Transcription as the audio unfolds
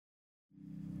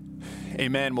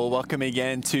Amen. Well, welcome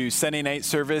again to Sunday night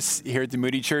service here at the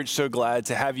Moody Church. So glad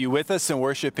to have you with us and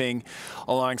worshiping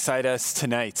alongside us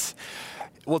tonight.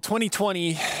 Well,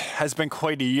 2020 has been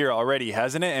quite a year already,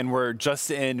 hasn't it? And we're just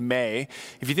in May.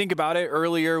 If you think about it,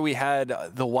 earlier we had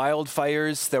the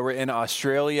wildfires that were in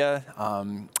Australia.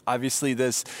 Obviously,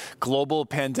 this global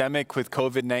pandemic with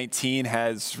COVID-19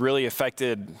 has really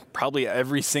affected probably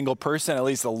every single person, at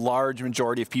least a large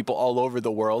majority of people all over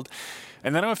the world.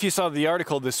 And I don't know if you saw the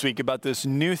article this week about this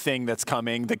new thing that's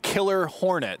coming, the killer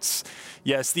hornets.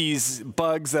 Yes, these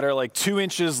bugs that are like 2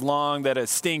 inches long that a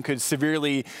sting could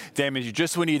severely damage you.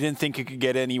 Just when you didn't think it could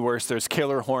get any worse, there's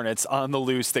killer hornets on the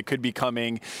loose that could be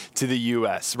coming to the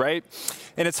U.S., right?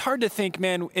 And it's hard to think,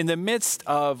 man, in the midst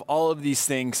of all of these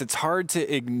things, it's hard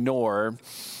to ignore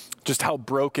just how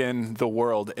broken the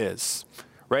world is.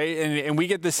 Right? And we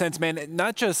get the sense, man,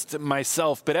 not just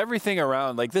myself, but everything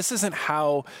around, like this isn't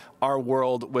how our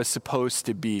world was supposed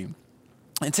to be.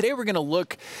 And today we're going to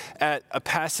look at a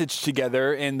passage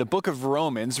together in the book of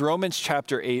Romans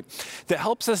chapter 8, that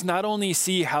helps us not only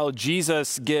see how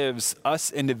Jesus gives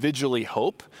us individually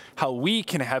hope, how we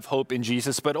can have hope in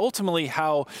Jesus, but ultimately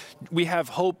how we have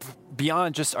hope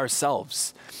beyond just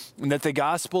ourselves, and that the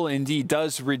gospel indeed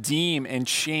does redeem and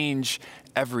change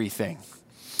everything.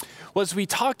 Well, as we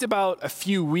talked about a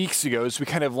few weeks ago, as we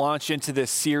kind of launched into this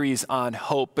series on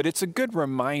hope, but it's a good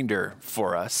reminder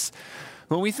for us.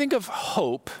 When we think of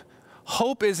hope,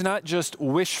 hope is not just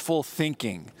wishful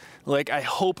thinking. Like, I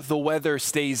hope the weather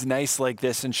stays nice like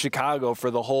this in Chicago for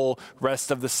the whole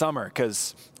rest of the summer,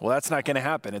 because, well, that's not going to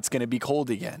happen. It's going to be cold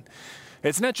again.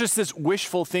 It's not just this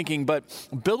wishful thinking, but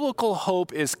biblical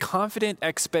hope is confident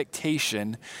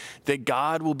expectation that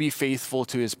God will be faithful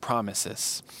to his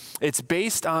promises. It's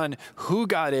based on who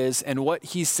God is and what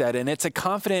he said, and it's a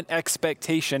confident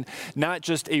expectation, not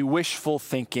just a wishful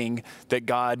thinking that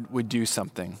God would do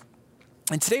something.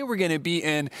 And today we're going to be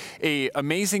in an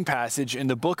amazing passage in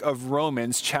the book of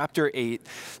Romans, chapter 8,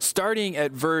 starting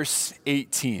at verse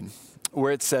 18,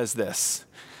 where it says this: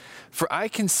 "For I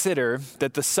consider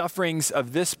that the sufferings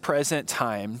of this present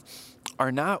time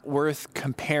are not worth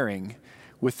comparing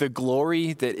with the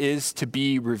glory that is to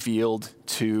be revealed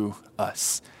to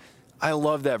us." I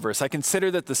love that verse. I consider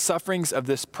that the sufferings of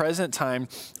this present time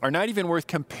are not even worth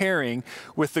comparing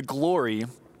with the glory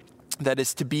that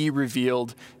is to be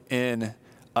revealed in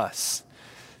us.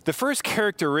 The first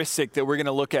characteristic that we're going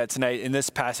to look at tonight in this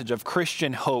passage of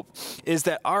Christian hope is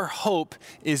that our hope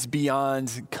is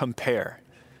beyond compare.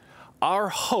 Our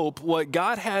hope, what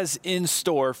God has in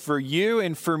store for you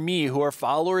and for me who are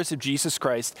followers of Jesus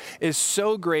Christ, is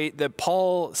so great that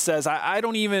Paul says, I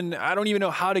don't even know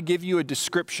how to give you a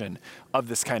description of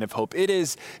this kind of hope. It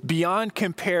is beyond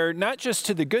compare, not just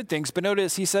to the good things, but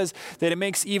notice he says that it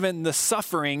makes even the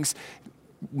sufferings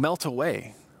melt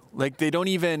away. Like they don't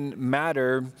even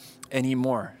matter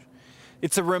anymore.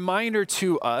 It's a reminder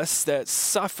to us that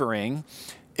suffering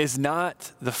is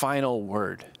not the final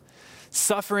word.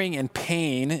 Suffering and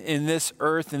pain in this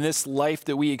earth, in this life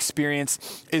that we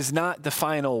experience, is not the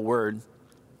final word.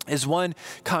 As one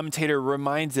commentator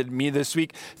reminded me this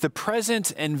week, the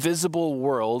present and visible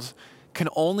world can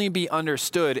only be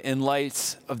understood in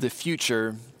light of the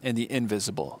future and the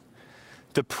invisible.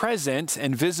 The present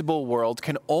and visible world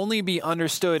can only be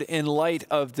understood in light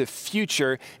of the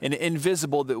future and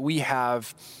invisible that we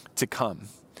have to come.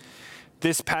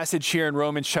 This passage here in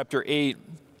Romans chapter 8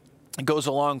 goes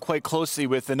along quite closely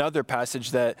with another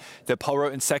passage that Paul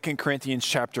wrote in 2 Corinthians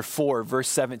chapter 4, verse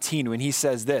 17, when he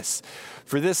says this: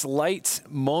 "For this light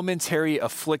momentary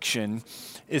affliction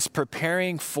is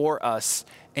preparing for us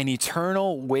an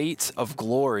eternal weight of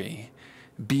glory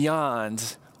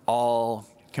beyond all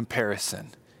comparison."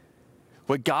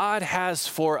 What God has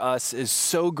for us is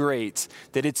so great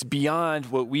that it's beyond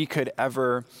what we could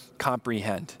ever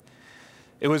comprehend.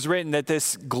 It was written that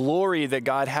this glory that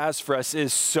God has for us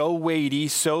is so weighty,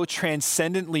 so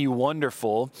transcendently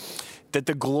wonderful, that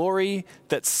the glory,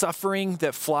 that suffering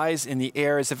that flies in the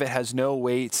air as if it has no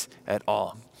weight at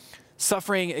all.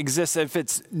 Suffering exists if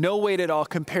it's no weight at all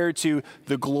compared to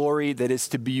the glory that is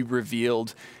to be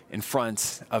revealed in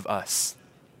front of us.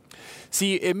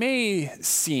 See, it may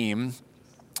seem,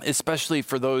 especially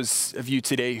for those of you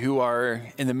today who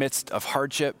are in the midst of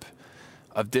hardship,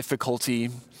 of difficulty,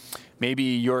 maybe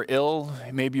you're ill,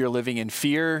 maybe you're living in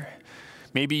fear,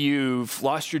 maybe you've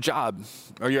lost your job,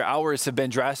 or your hours have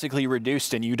been drastically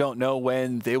reduced and you don't know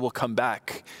when they will come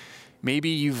back. Maybe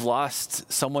you've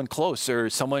lost someone close,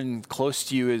 or someone close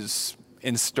to you is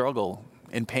in struggle,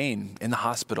 in pain, in the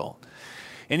hospital.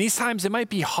 In these times, it might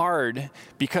be hard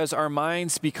because our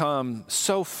minds become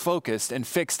so focused and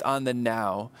fixed on the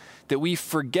now that we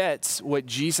forget what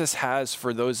Jesus has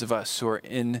for those of us who are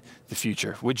in the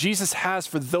future. What Jesus has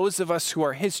for those of us who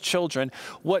are his children,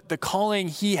 what the calling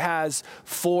he has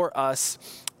for us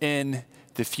in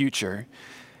the future.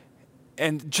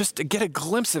 And just to get a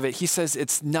glimpse of it, he says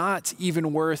it's not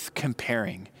even worth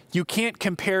comparing. You can't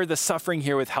compare the suffering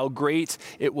here with how great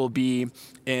it will be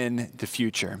in the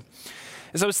future.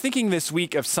 As I was thinking this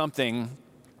week of something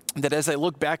that as I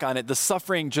look back on it, the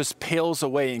suffering just pales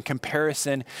away in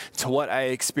comparison to what I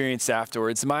experienced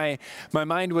afterwards. My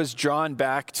mind was drawn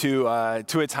back to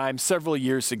a time several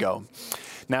years ago.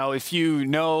 Now, if you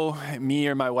know me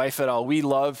or my wife at all, we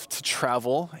love to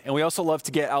travel, and we also love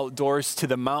to get outdoors to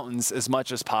the mountains as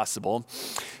much as possible.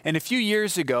 And a few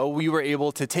years ago, we were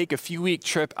able to take a few-week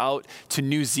trip out to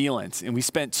New Zealand, and we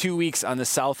spent 2 weeks on the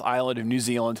South Island of New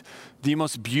Zealand, the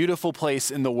most beautiful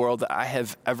place in the world that I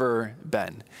have ever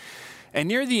been. And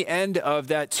near the end of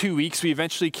that 2 weeks, we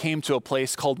eventually came to a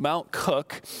place called Mount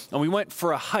Cook, and we went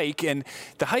for a hike. And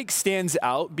the hike stands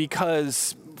out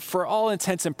because, for all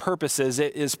intents and purposes,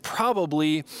 it is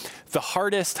probably the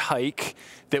hardest hike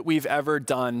that we've ever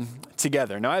done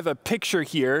together. Now, I have a picture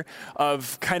here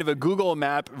of kind of a Google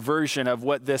Map version of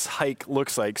what this hike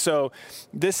looks like. So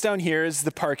this down here is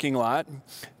the parking lot.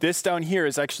 This down here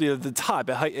is actually at the top.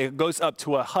 It goes up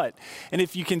to a hut. And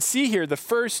if you can see here, the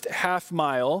first half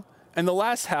mile and the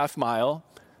last half mile,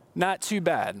 not too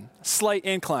bad. Slight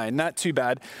incline, not too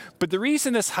bad. But the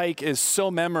reason this hike is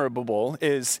so memorable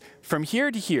is from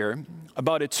here to here,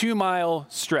 about a 2-mile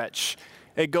stretch,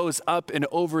 it goes up in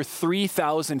over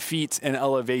 3,000 feet in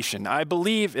elevation. I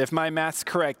believe, if my math's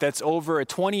correct, that's over a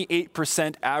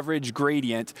 28% average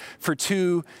gradient for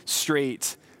 2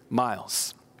 straight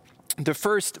miles. The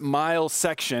first mile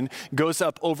section goes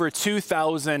up over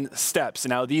 2,000 steps.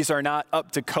 Now, these are not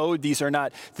up to code. These are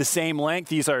not the same length.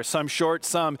 These are some short,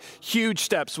 some huge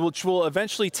steps, which will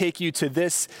eventually take you to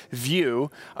this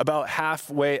view about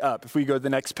halfway up. If we go to the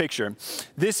next picture,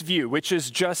 this view, which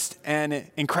is just an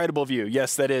incredible view.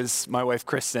 Yes, that is my wife,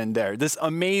 Kristen, there. This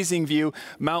amazing view,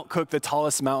 Mount Cook, the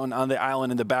tallest mountain on the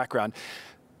island in the background.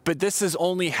 But this is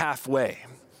only halfway.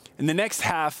 In the next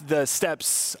half, the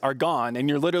steps are gone, and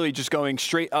you're literally just going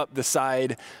straight up the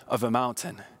side of a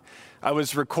mountain. I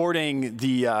was recording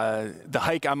the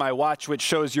hike on my watch, which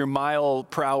shows your mile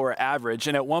per hour average,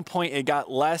 and at one point it got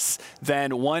less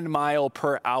than 1 mile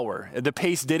per hour. The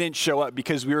pace didn't show up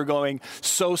because we were going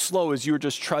so slow as you were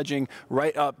just trudging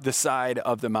right up the side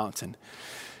of the mountain.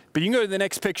 But you can go to the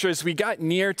next picture. As we got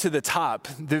near to the top,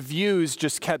 the views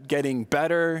just kept getting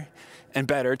better and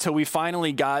better till we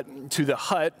finally got to the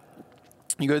hut.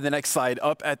 You go to the next slide,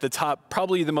 up at the top,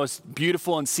 probably the most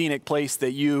beautiful and scenic place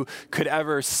that you could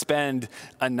ever spend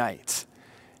a night.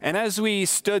 And as we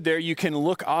stood there, you can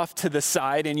look off to the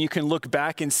side and you can look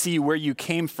back and see where you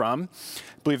came from.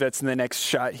 I believe that's in the next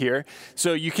shot here.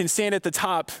 So you can stand at the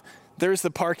top. There's the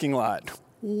parking lot,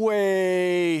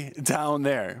 way down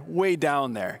there, way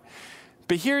down there.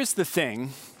 But here's the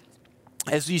thing.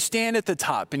 As you stand at the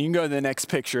top, and you can go to the next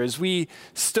picture, as we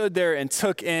stood there and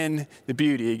took in the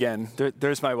beauty, again,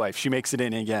 there's my wife, she makes it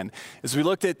in again. As we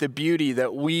looked at the beauty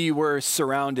that we were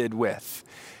surrounded with,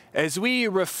 as we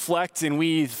reflect and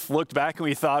we looked back and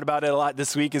we thought about it a lot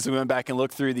this week as we went back and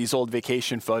looked through these old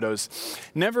vacation photos,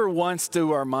 never once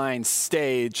do our minds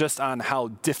stay just on how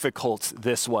difficult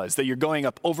this was, that you're going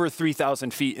up over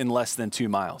 3,000 feet in less than 2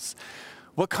 miles.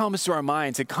 What comes to our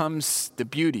minds? It comes the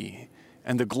beauty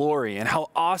and the glory and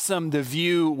how awesome the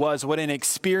view was, what an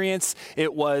experience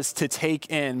it was to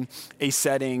take in a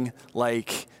setting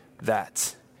like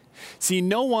that. See,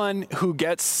 no one who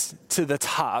gets to the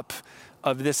top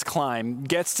of this climb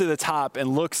gets to the top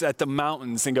and looks at the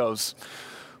mountains and goes,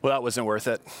 well, that wasn't worth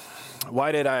it.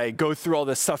 Why did I go through all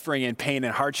this suffering and pain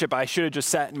and hardship? I should have just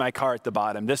sat in my car at the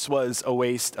bottom. This was a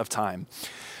waste of time.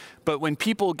 But when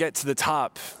people get to the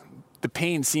top, the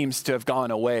pain seems to have gone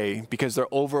away because they're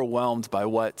overwhelmed by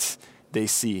what they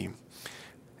see.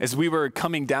 As we were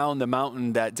coming down the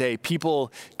mountain that day,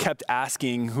 people kept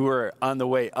asking who were on the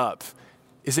way up,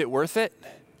 is it worth it?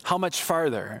 How much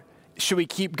farther? Should we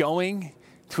keep going?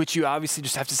 To which you obviously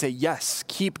just have to say, yes,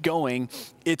 keep going.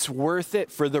 It's worth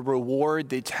it for the reward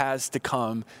that has to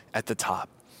come at the top.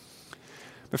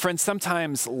 But friends,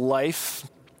 sometimes life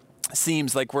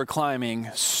seems like we're climbing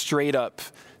straight up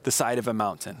the side of a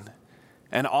mountain.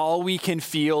 And all we can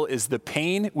feel is the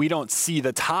pain. We don't see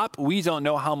the top. We don't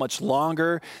know how much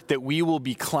longer that we will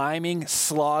be climbing,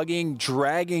 slogging,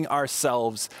 dragging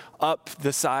ourselves up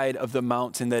the side of the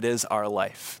mountain that is our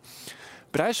life.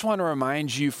 But I just want to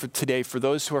remind you for today, for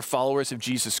those who are followers of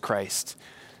Jesus Christ,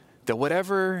 that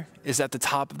whatever is at the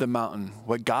top of the mountain,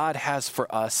 what God has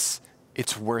for us,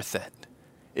 it's worth it.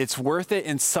 It's worth it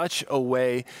in such a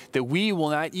way that we will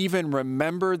not even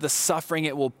remember the suffering.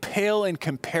 It will pale in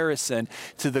comparison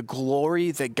to the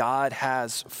glory that God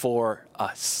has for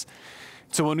us.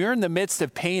 So when we're in the midst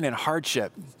of pain and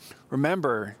hardship,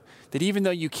 remember that even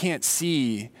though you can't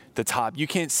see the top, you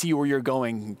can't see where you're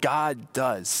going, God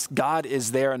does. God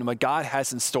is there, and what God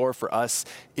has in store for us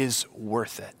is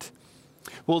worth it.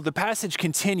 Well, the passage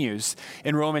continues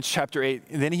in Romans chapter 8,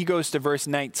 and then he goes to verse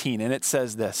 19, and it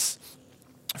says this: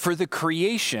 "For the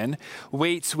creation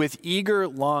waits with eager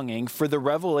longing for the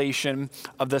revelation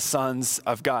of the sons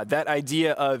of God." That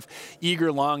idea of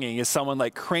eager longing is someone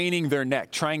like craning their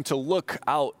neck, trying to look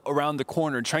out around the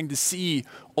corner, trying to see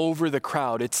over the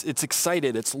crowd. It's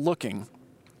excited, it's looking.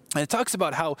 And it talks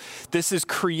about how this is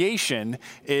creation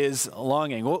is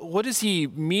longing. What does he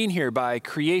mean here by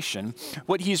creation?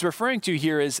 What he's referring to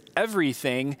here is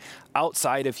everything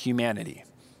outside of humanity.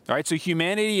 All right, so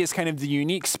humanity is kind of the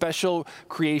unique, special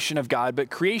creation of God, but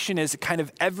creation is kind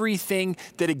of everything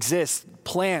that exists,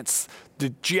 plants,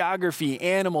 the geography,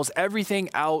 animals, everything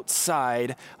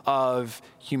outside of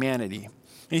humanity.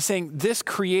 And he's saying this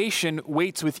creation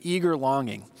waits with eager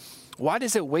longing. Why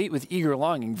does it wait with eager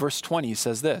longing? Verse 20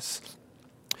 says this: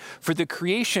 "For the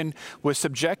creation was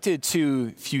subjected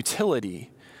to futility,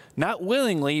 not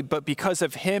willingly, but because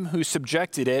of him who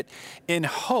subjected it, in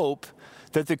hope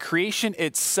that the creation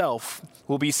itself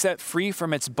will be set free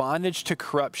from its bondage to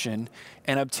corruption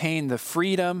and obtain the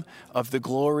freedom of the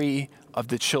glory of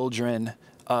the children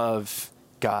of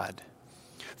God.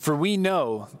 For we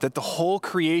know that the whole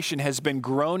creation has been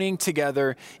groaning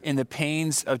together in the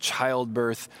pains of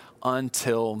childbirth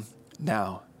until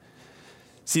now."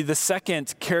 See, the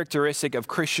second characteristic of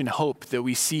Christian hope that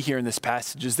we see here in this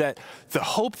passage is that the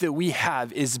hope that we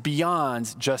have is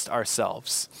beyond just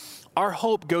ourselves. Our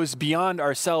hope goes beyond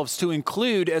ourselves to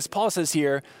include, as Paul says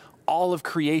here, all of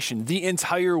creation, the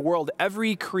entire world.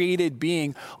 Every created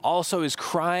being also is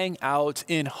crying out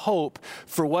in hope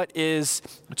for what is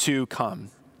to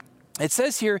come. It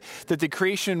says here that the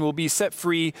creation will be set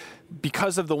free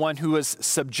because of the one who has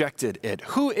subjected it.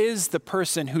 Who is the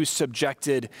person who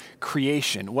subjected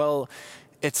creation? Well,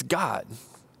 it's God.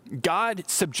 God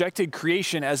subjected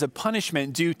creation as a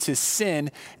punishment due to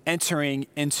sin entering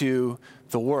into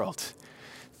the world.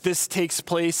 This takes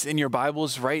place in your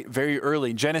Bibles right very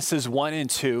early. Genesis 1 and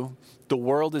 2. The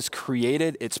world is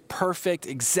created. It's perfect,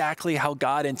 exactly how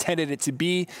God intended it to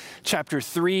be. Chapter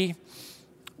 3,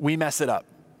 we mess it up.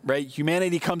 Right?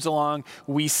 Humanity comes along,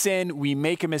 we sin, we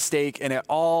make a mistake, and it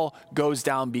all goes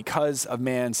down because of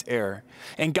man's error.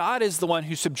 And God is the one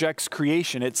who subjects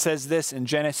creation. It says this in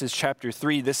Genesis chapter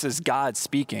 3. This is God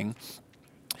speaking.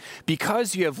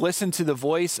 "Because you have listened to the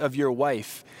voice of your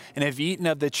wife and have eaten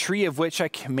of the tree of which I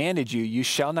commanded you, you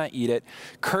shall not eat it.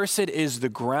 Cursed is the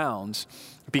ground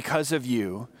because of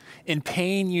you. In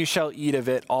pain you shall eat of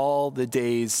it all the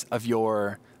days of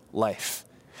your life."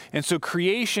 And so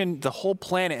creation, the whole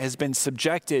planet has been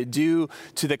subjected due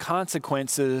to the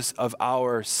consequences of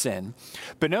our sin.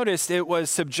 But notice it was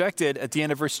subjected at the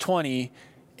end of verse 20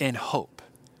 in hope.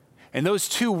 And those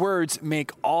two words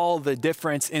make all the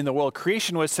difference in the world.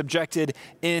 Creation was subjected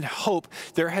in hope.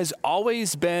 There has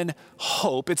always been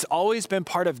hope. It's always been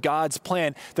part of God's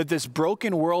plan that this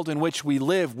broken world in which we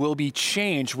live will be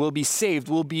changed, will be saved,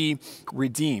 will be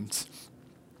redeemed.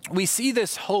 We see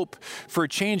this hope for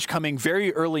change coming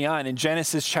very early on in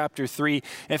Genesis chapter 3.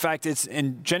 In fact, it's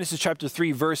in Genesis chapter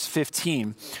 3, verse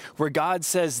 15, where God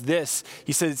says this.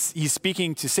 He says, he's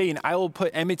speaking to Satan, "I will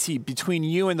put enmity between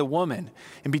you and the woman,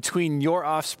 and between your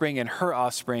offspring and her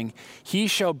offspring. He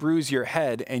shall bruise your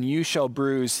head, and you shall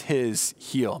bruise his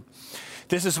heel."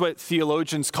 This is what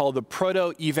theologians call the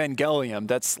proto-evangelium.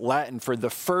 That's Latin for the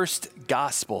first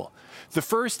gospel. The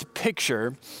first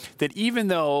picture that even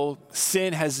though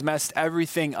sin has messed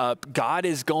everything up, God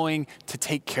is going to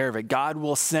take care of it. God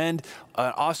will send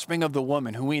an offspring of the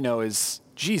woman, who we know is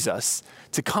Jesus,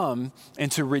 to come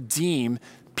and to redeem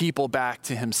people back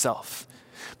to himself.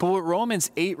 But what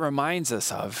Romans 8 reminds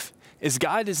us of is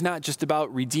God is not just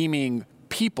about redeeming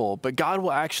people, but God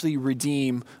will actually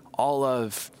redeem all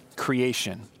of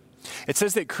creation. It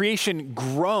says that creation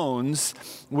groans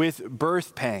with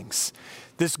birth pangs.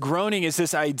 This groaning is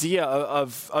this idea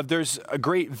of there's a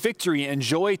great victory and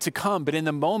joy to come, but in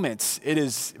the moment, it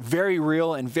is very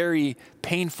real and very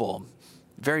painful,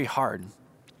 very hard.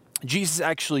 Jesus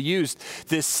actually used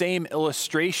this same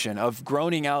illustration of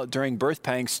groaning out during birth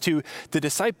pangs to the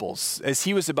disciples as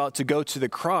he was about to go to the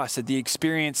cross, at the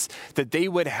experience that they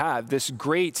would have, this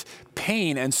great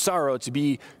pain and sorrow to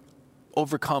be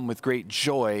overcome with great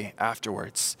joy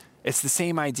afterwards. It's the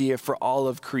same idea for all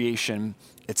of creation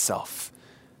itself.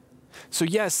 So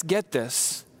yes, get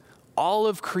this. All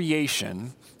of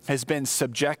creation has been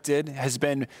subjected, has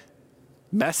been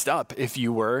messed up, if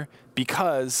you were,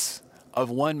 because of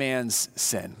one man's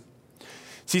sin.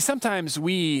 See, sometimes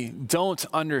we don't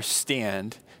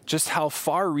understand just how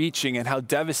far-reaching and how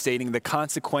devastating the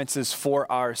consequences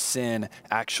for our sin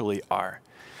actually are.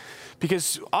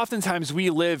 Because oftentimes we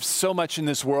live so much in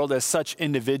this world as such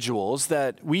individuals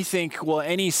that we think, well,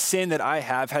 any sin that I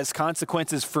have has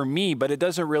consequences for me, but it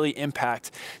doesn't really impact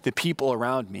the people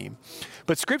around me.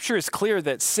 But Scripture is clear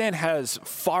that sin has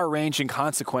far-ranging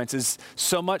consequences,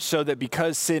 so much so that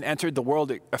because sin entered the world,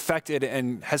 it affected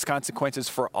and has consequences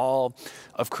for all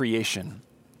of creation.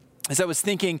 As I was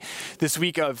thinking this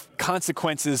week of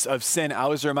consequences of sin, I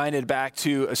was reminded back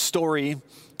to a story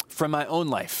from my own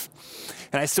life.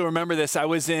 And I still remember this. I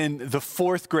was in the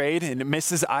 4th grade in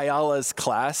Mrs. Ayala's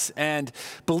class. And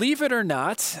believe it or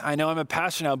not, I know I'm a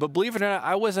pastor now, but believe it or not,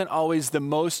 I wasn't always the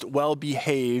most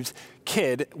well-behaved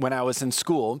kid when I was in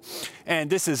school. And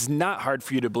this is not hard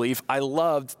for you to believe. I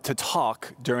loved to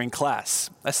talk during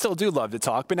class. I still do love to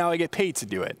talk, but now I get paid to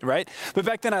do it, right? But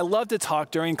back then I loved to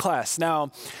talk during class.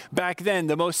 Now, back then,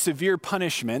 the most severe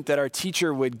punishment that our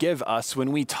teacher would give us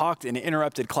when we talked in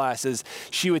interrupted classes,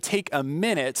 she would take a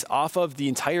minute off of the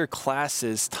entire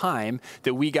class's time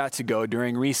that we got to go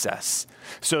during recess.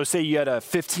 So say you had a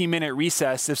 15-minute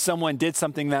recess. If someone did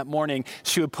something that morning,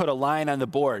 she would put a line on the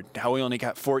board. How we only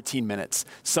got 14 minutes.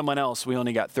 Someone else, we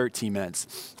only got 13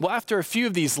 minutes. Well, after a few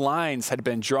of these lines had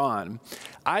been drawn,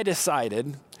 I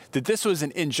decided that this was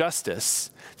an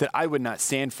injustice that I would not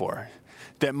stand for.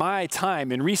 That my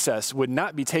time in recess would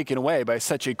not be taken away by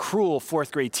such a cruel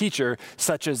 4th grade teacher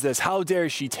such as this. How dare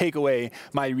she take away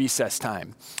my recess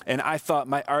time? And I thought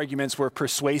my arguments were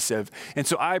persuasive. And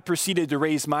so I proceeded to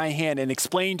raise my hand and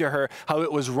explain to her how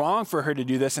it was wrong for her to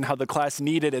do this and how the class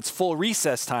needed its full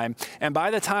recess time. And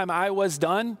by the time I was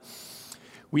done,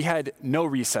 we had no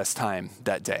recess time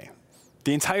that day.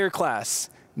 The entire class,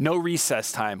 no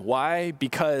recess time. Why?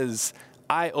 Because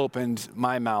I opened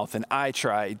my mouth and I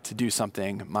tried to do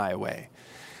something my way.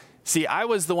 See, I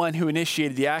was the one who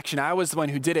initiated the action. I was the one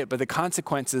who did it, but the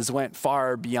consequences went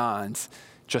far beyond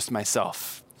just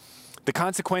myself. The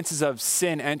consequences of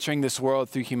sin entering this world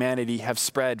through humanity have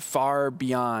spread far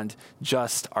beyond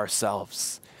just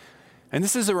ourselves. And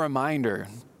this is a reminder,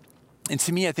 and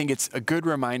to me, I think it's a good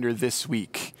reminder this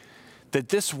week, that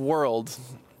this world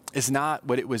is not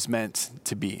what it was meant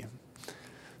to be.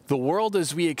 The world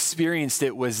as we experienced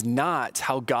it was not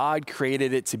how God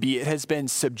created it to be. It has been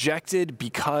subjected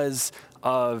because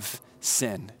of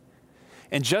sin.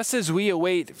 And just as we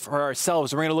await for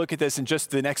ourselves, we're going to look at this in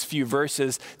just the next few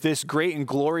verses, this great and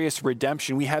glorious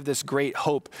redemption, we have this great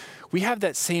hope. We have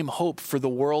that same hope for the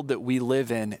world that we live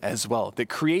in as well, that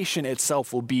creation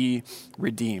itself will be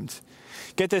redeemed.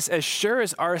 Get this, as sure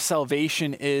as our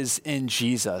salvation is in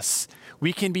Jesus,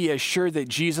 we can be assured that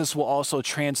Jesus will also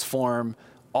transform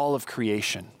all of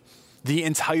creation. The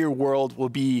entire world will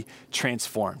be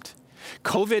transformed.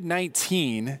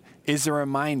 COVID-19 is a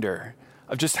reminder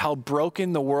of just how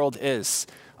broken the world is,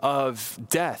 of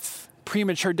death,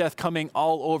 premature death coming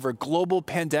all over, global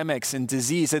pandemics and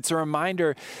disease. It's a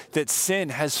reminder that sin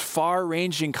has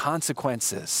far-ranging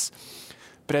consequences.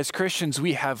 But as Christians,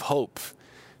 we have hope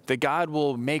that God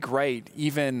will make right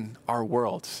even our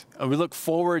world. And we look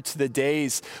forward to the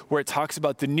days where it talks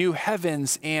about the new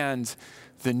heavens and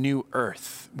the new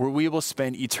earth, where we will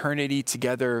spend eternity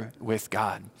together with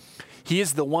God. He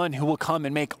is the one who will come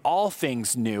and make all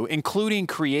things new, including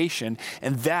creation,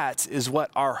 and that is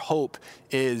what our hope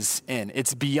is in.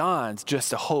 It's beyond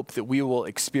just a hope that we will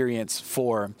experience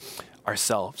for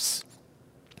ourselves.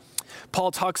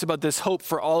 Paul talks about this hope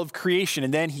for all of creation,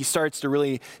 and then he starts to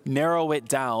really narrow it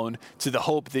down to the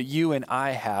hope that you and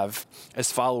I have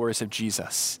as followers of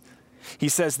Jesus. He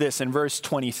says this in verse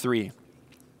 23,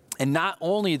 "And not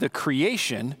only the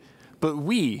creation, but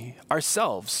we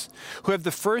ourselves, who have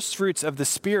the first fruits of the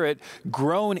Spirit,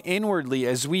 groan inwardly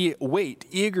as we wait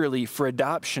eagerly for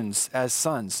adoptions as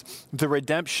sons, the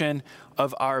redemption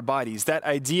of our bodies." That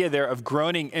idea there of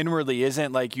groaning inwardly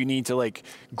isn't like you need to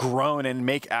groan and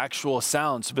make actual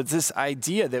sounds, but this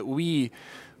idea that we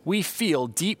feel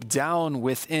deep down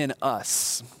within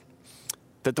us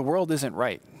that the world isn't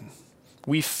right.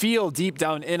 We feel deep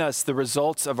down in us the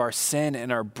results of our sin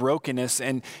and our brokenness,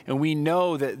 and we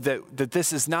know that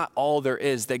this is not all there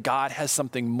is, that God has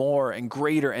something more and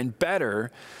greater and better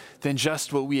than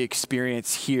just what we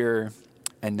experience here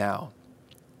and now.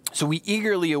 So we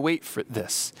eagerly await for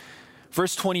this.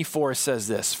 Verse 24 says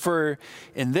this, "For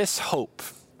in this hope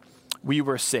we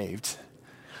were saved.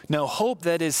 Now, hope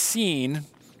that is seen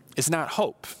is not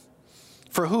hope.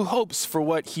 For who hopes for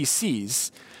what he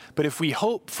sees? But if we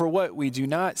hope for what we do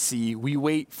not see, we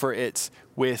wait for it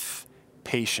with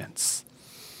patience.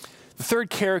 The third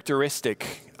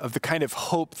characteristic of the kind of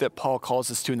hope that Paul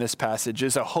calls us to in this passage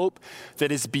is a hope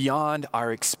that is beyond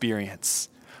our experience.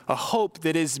 A hope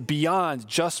that is beyond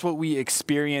just what we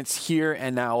experience here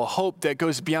and now. A hope that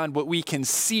goes beyond what we can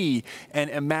see and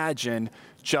imagine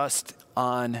just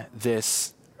on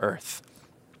this earth.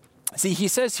 See, he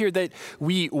says here that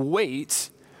we wait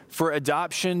for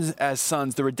adoption as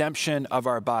sons, the redemption of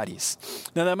our bodies.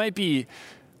 Now, that might be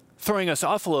throwing us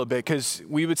off a little bit because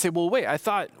we would say, well, wait, I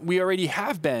thought we already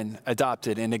have been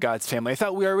adopted into God's family. I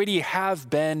thought we already have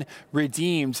been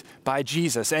redeemed by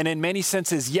Jesus. And in many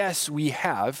senses, yes, we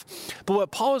have. But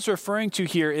what Paul is referring to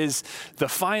here is the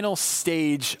final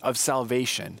stage of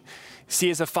salvation. See,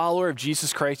 as a follower of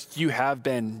Jesus Christ, you have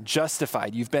been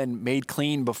justified. You've been made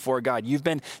clean before God. You've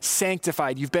been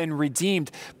sanctified. You've been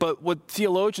redeemed. But what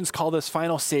theologians call this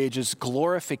final stage is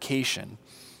glorification,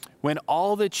 when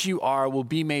all that you are will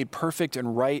be made perfect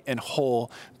and right and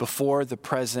whole before the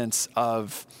presence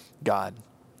of God.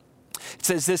 It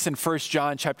says this in 1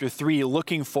 John chapter 3,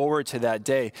 looking forward to that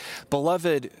day.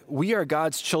 Beloved, we are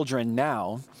God's children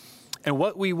now, and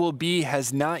what we will be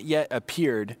has not yet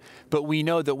appeared, but we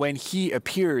know that when he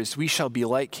appears, we shall be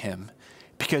like him,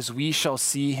 because we shall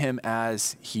see him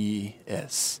as he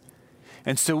is.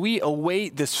 And so we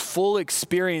await this full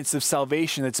experience of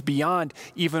salvation that's beyond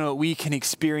even what we can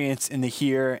experience in the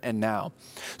here and now.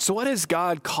 So what does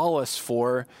God call us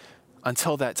for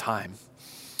until that time?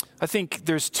 I think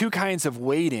there's two kinds of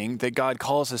waiting that God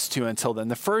calls us to until then.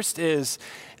 The first is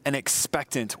an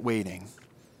expectant waiting.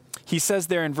 He says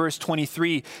there in verse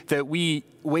 23 that we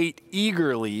wait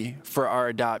eagerly for our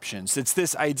adoptions. It's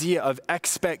this idea of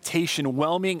expectation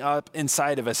whelming up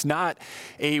inside of us, not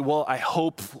a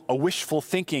wishful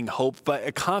thinking hope, but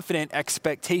a confident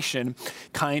expectation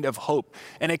kind of hope.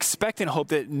 An expectant hope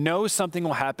that knows something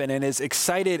will happen and is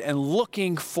excited and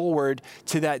looking forward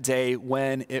to that day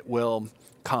when it will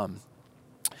come.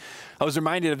 I was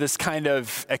reminded of this kind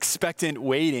of expectant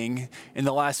waiting in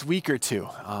the last week or two.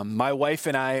 My wife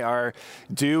and I are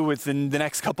due within the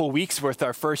next couple of weeks with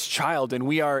our first child, and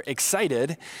we are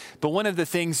excited. But one of the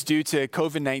things due to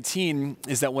COVID-19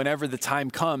 is that whenever the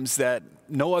time comes that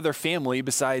no other family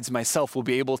besides myself will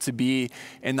be able to be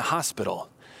in the hospital.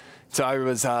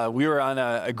 So we were on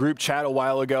a group chat a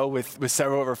while ago with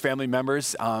several of our family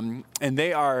members, and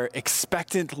they are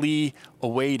expectantly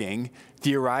awaiting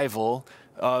the arrival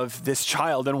of this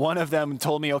child. And one of them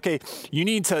told me, okay, you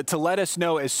need to let us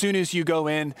know as soon as you go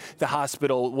in the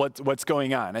hospital what's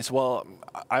going on. I said, well,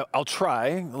 I'll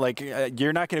try.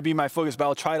 You're not going to be my focus, but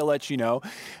I'll try to let you know.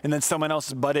 And then someone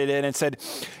else butted in and said,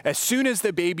 as soon as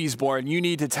the baby's born, you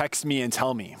need to text me and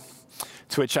tell me.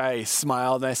 To which I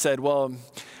smiled and I said, well,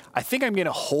 I think I'm going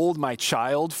to hold my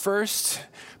child first,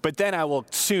 but then I will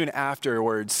soon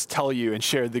afterwards tell you and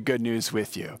share the good news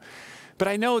with you. But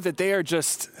I know that they are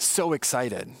just so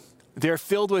excited. They're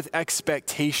filled with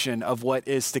expectation of what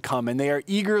is to come, and they are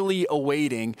eagerly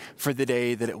awaiting for the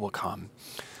day that it will come.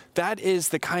 That is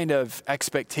the kind of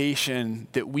expectation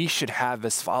that we should have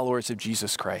as followers of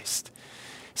Jesus Christ.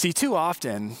 See, too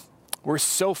often, we're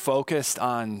so focused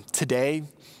on today,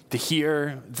 the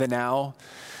here, the now.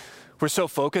 We're so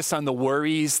focused on the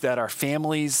worries that our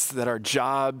families, that our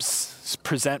jobs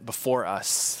present before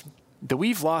us, that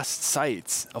we've lost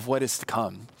sight of what is to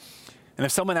come. And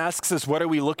if someone asks us, what are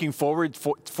we looking forward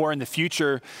for in the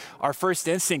future? Our first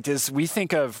instinct is we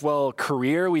think of,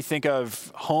 career, we think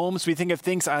of homes, we think of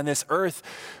things on this earth,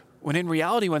 when in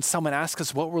reality, when someone asks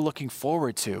us what we're looking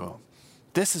forward to,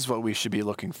 this is what we should be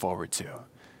looking forward to.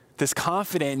 This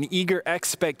confident and eager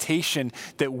expectation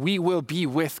that we will be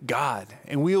with God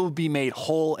and we will be made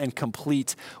whole and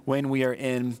complete when we are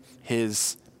in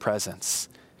his presence.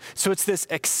 So it's this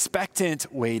expectant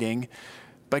waiting,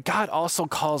 but God also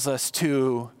calls us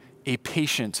to a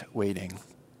patient waiting.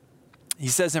 He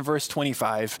says in verse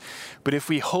 25, but if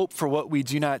we hope for what we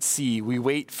do not see, we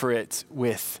wait for it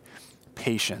with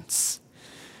patience.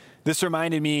 This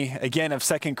reminded me again of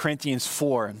 2 Corinthians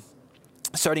 4.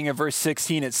 Starting at verse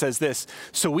 16, it says this,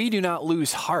 so we do not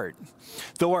lose heart.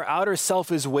 Though our outer self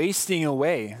is wasting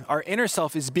away, our inner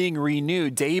self is being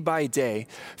renewed day by day,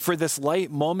 for this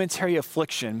light momentary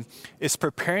affliction is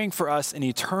preparing for us an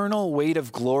eternal weight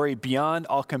of glory beyond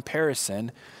all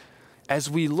comparison, as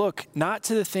we look not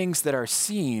to the things that are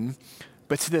seen,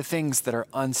 but to the things that are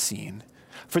unseen.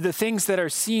 For the things that are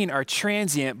seen are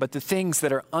transient, but the things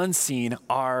that are unseen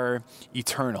are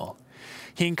eternal.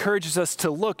 He encourages us to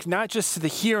look not just to the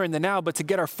here and the now, but to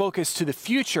get our focus to the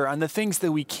future, on the things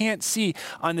that we can't see,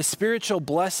 on the spiritual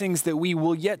blessings that we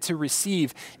will yet to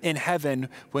receive in heaven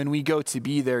when we go to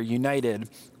be there united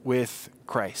with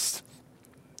Christ.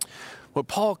 What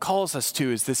Paul calls us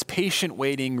to is this patient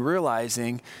waiting,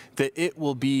 realizing that it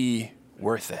will be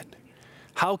worth it.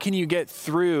 How can you get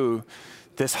through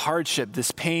this hardship,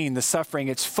 this pain, the suffering?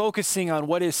 It's focusing on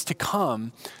what is to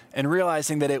come and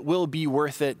realizing that it will be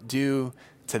worth it due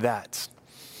to that.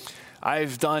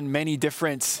 I've done many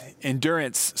different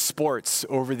endurance sports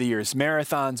over the years,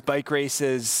 marathons, bike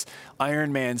races,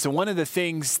 Ironmans. And one of the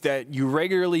things that you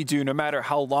regularly do, no matter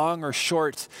how long or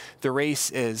short the race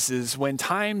is when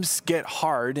times get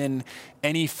hard in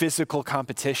any physical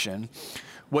competition,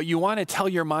 what you want to tell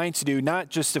your mind to do, not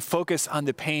just to focus on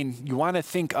the pain, you want to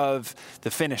think of the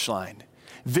finish line.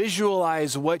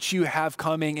 Visualize what you have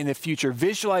coming in the future.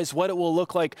 Visualize what it will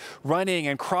look like running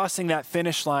and crossing that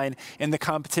finish line in the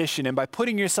competition. And by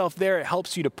putting yourself there, it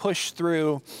helps you to push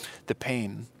through the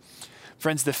pain.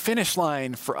 Friends, the finish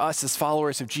line for us as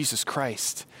followers of Jesus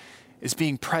Christ is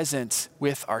being present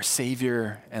with our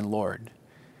Savior and Lord.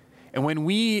 And when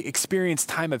we experience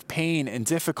time of pain and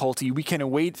difficulty, we can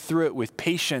wade through it with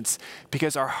patience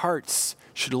because our hearts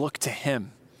should look to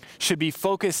Him, should be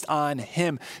focused on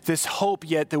Him, this hope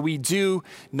yet that we do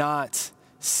not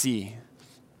see.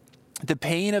 The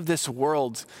pain of this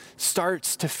world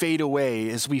starts to fade away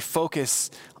as we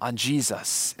focus on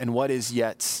Jesus and what is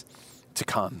yet to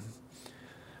come.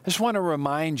 I just want to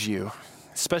remind you,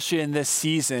 especially in this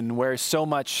season where so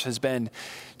much has been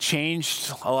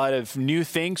changed, a lot of new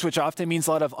things, which often means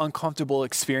a lot of uncomfortable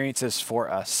experiences for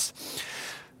us.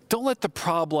 Don't let the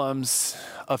problems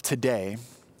of today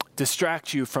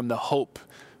distract you from the hope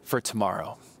for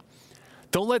tomorrow.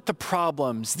 Don't let the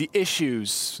problems, the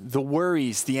issues, the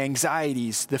worries, the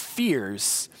anxieties, the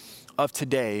fears of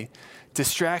today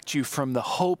distract you from the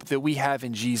hope that we have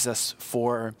in Jesus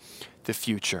for the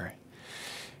future.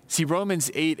 See, Romans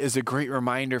 8 is a great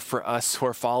reminder for us who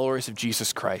are followers of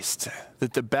Jesus Christ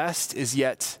that the best is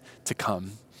yet to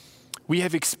come. We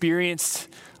have experienced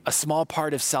a small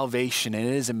part of salvation, and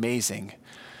it is amazing.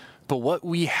 But what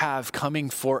we have coming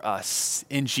for us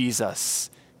in Jesus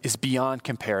is beyond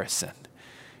comparison.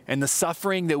 And the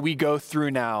suffering that we go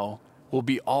through now will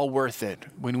be all worth it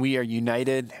when we are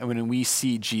united and when we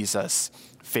see Jesus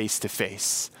face to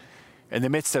face. In the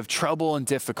midst of trouble and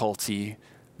difficulty,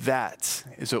 that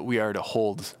is what we are to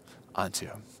hold onto.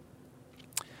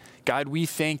 God, we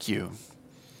thank you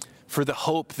for the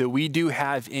hope that we do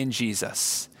have in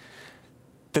Jesus,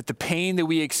 that the pain that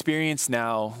we experience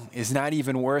now is not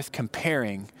even worth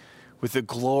comparing with the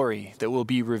glory that will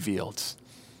be revealed.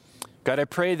 God, I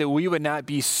pray that we would not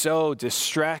be so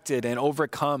distracted and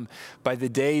overcome by the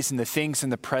days and the things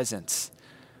in the present,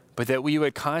 but that we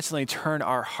would constantly turn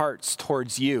our hearts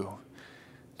towards you,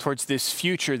 towards this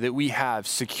future that we have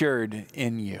secured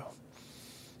in you.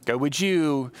 God, would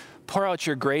you pour out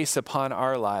your grace upon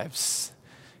our lives?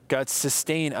 God,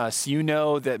 sustain us. You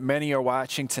know that many are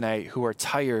watching tonight who are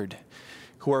tired,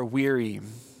 who are weary,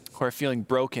 who are feeling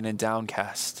broken and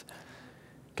downcast.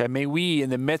 God, may we, in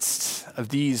the midst of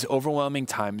these overwhelming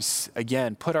times,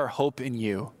 again, put our hope in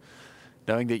you,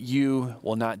 knowing that you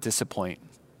will not disappoint.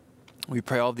 We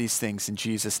pray all these things in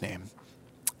Jesus' name.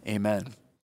 Amen.